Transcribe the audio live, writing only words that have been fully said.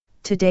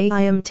Today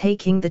I am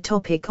taking the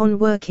topic on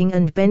working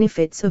and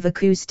benefits of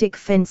acoustic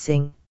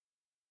fencing.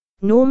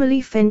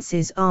 Normally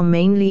fences are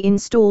mainly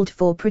installed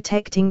for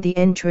protecting the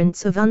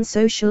entrance of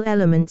unsocial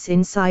elements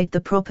inside the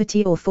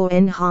property or for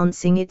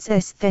enhancing its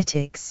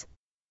aesthetics.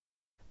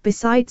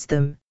 Besides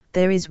them,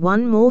 there is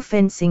one more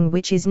fencing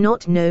which is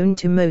not known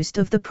to most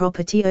of the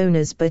property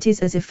owners but is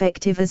as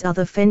effective as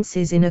other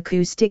fences in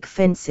acoustic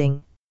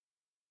fencing.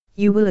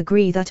 You will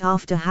agree that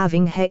after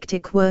having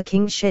hectic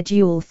working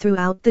schedule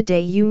throughout the day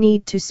you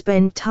need to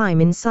spend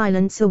time in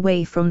silence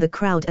away from the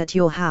crowd at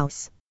your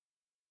house.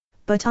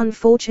 But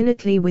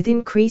unfortunately, with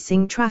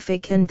increasing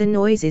traffic and the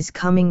noises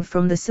coming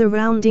from the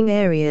surrounding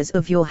areas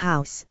of your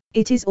house,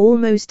 it is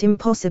almost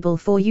impossible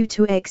for you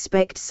to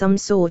expect some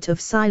sort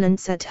of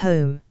silence at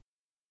home.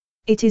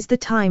 It is the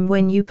time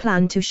when you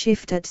plan to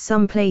shift at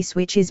some place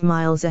which is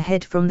miles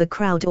ahead from the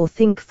crowd or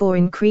think for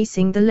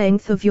increasing the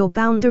length of your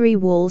boundary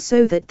wall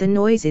so that the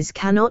noises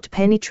cannot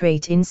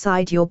penetrate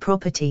inside your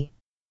property.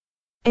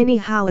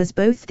 Anyhow, as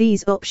both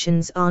these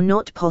options are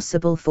not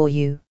possible for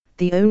you,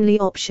 the only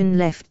option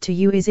left to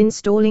you is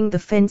installing the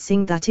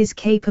fencing that is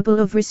capable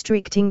of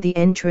restricting the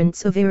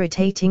entrance of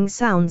irritating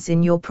sounds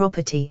in your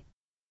property.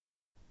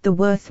 The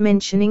worth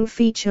mentioning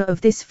feature of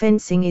this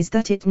fencing is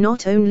that it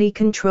not only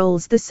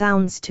controls the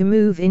sounds to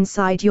move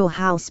inside your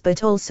house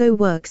but also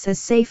works as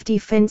safety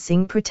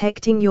fencing,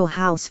 protecting your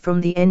house from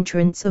the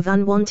entrance of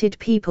unwanted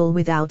people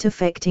without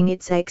affecting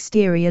its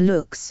exterior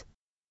looks.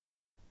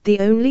 The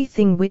only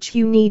thing which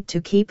you need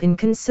to keep in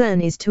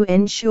concern is to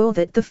ensure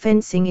that the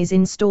fencing is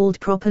installed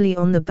properly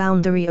on the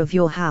boundary of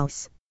your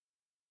house.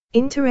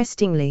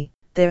 Interestingly,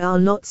 there are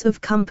lots of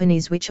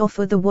companies which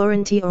offer the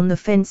warranty on the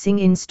fencing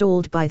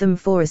installed by them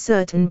for a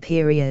certain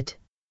period.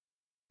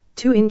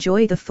 To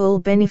enjoy the full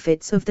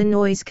benefits of the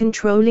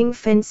noise-controlling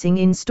fencing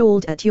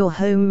installed at your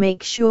home,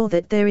 make sure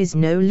that there is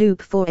no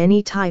loop for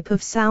any type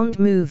of sound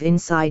move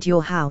inside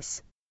your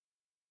house.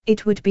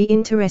 It would be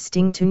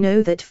interesting to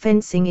know that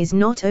fencing is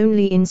not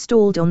only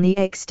installed on the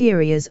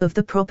exteriors of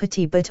the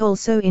property but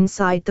also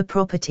inside the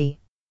property.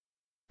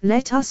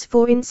 Let us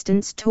for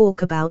instance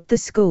talk about the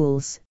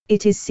schools.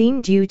 It is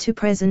seen due to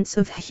presence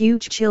of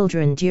huge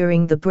children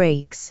during the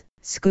breaks,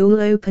 school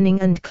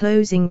opening and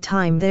closing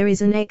time, there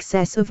is an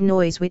excess of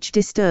noise which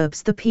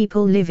disturbs the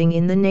people living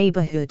in the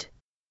neighborhood.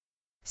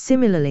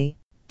 Similarly,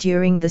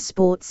 during the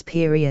sports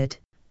period,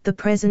 the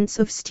presence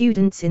of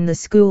students in the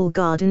school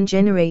garden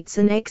generates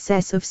an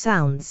excess of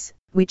sounds,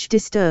 which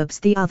disturbs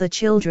the other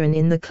children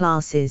in the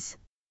classes.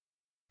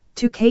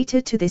 To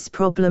cater to this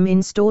problem,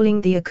 installing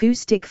the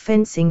acoustic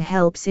fencing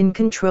helps in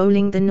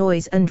controlling the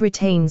noise and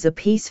retains a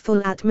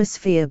peaceful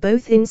atmosphere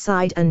both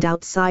inside and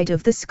outside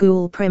of the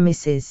school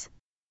premises.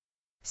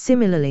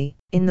 Similarly,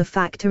 in the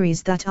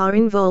factories that are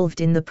involved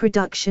in the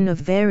production of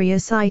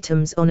various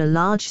items on a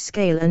large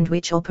scale and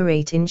which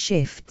operate in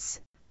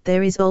shifts,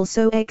 there is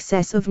also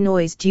excess of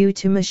noise due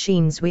to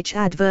machines which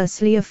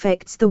adversely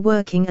affects the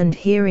working and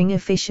hearing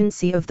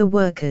efficiency of the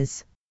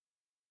workers.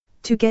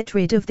 To get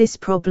rid of this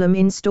problem,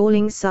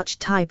 installing such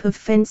type of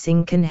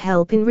fencing can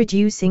help in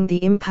reducing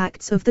the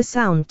impacts of the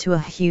sound to a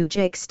huge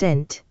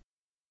extent.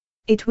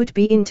 It would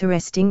be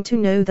interesting to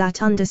know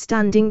that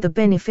understanding the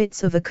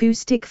benefits of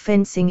acoustic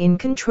fencing in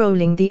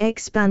controlling the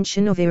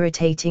expansion of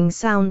irritating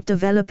sound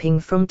developing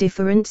from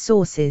different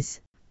sources,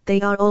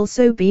 they are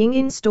also being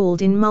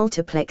installed in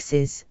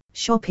multiplexes,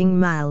 shopping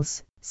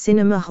malls,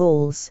 cinema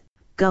halls,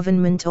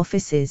 government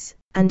offices,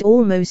 and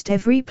almost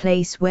every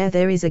place where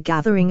there is a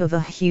gathering of a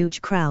huge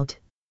crowd.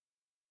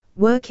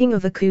 Working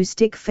of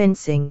acoustic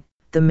fencing.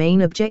 The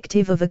main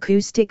objective of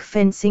acoustic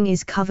fencing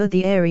is cover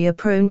the area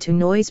prone to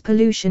noise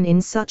pollution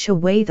in such a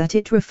way that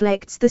it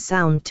reflects the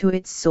sound to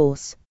its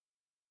source.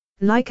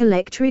 Like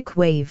electric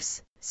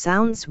waves,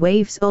 sound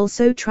waves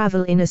also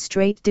travel in a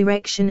straight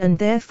direction and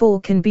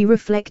therefore can be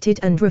reflected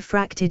and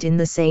refracted in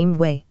the same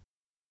way.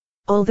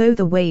 Although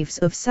the waves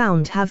of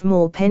sound have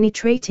more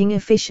penetrating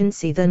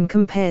efficiency than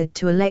compared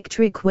to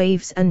electric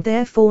waves and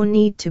therefore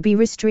need to be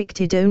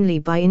restricted only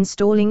by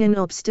installing an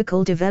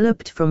obstacle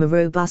developed from a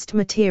robust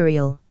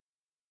material.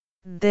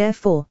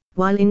 Therefore,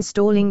 while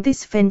installing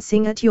this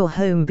fencing at your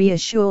home, be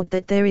assured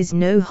that there is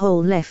no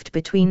hole left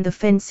between the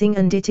fencing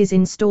and it is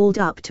installed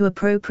up to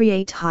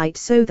appropriate height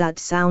so that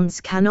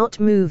sounds cannot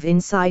move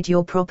inside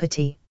your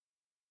property.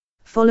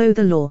 Follow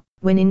the law.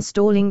 When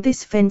installing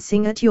this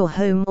fencing at your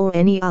home or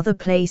any other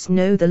place,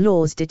 know the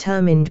laws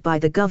determined by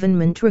the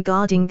government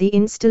regarding the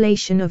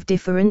installation of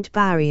different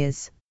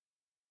barriers.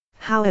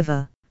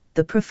 However,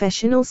 the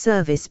professional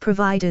service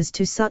providers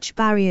to such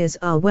barriers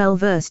are well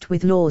versed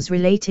with laws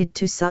related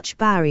to such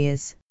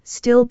barriers.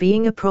 Still,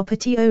 being a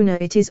property owner,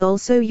 it is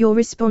also your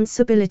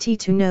responsibility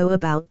to know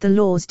about the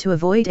laws to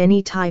avoid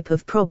any type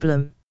of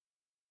problem.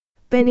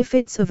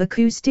 Benefits of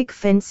acoustic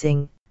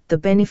fencing. The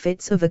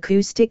benefits of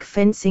acoustic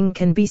fencing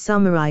can be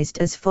summarized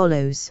as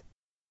follows.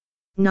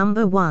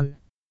 Number 1.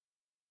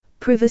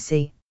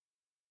 Privacy.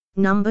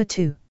 Number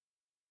 2.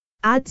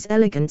 Adds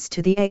elegance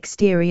to the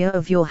exterior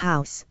of your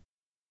house.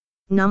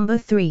 Number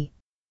 3.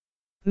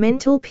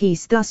 Mental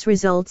peace, thus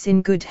results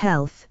in good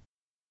health.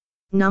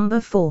 Number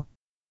 4.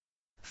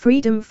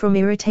 freedom from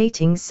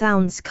irritating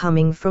sounds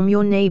coming from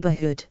your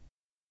neighborhood.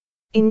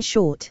 In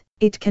short,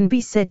 it can be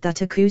said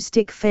that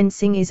acoustic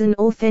fencing is an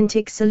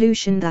authentic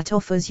solution that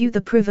offers you the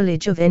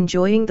privilege of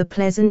enjoying the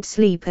pleasant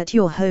sleep at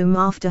your home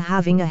after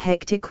having a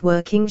hectic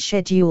working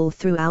schedule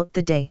throughout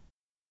the day.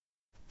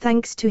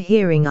 Thanks to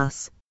hearing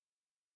us.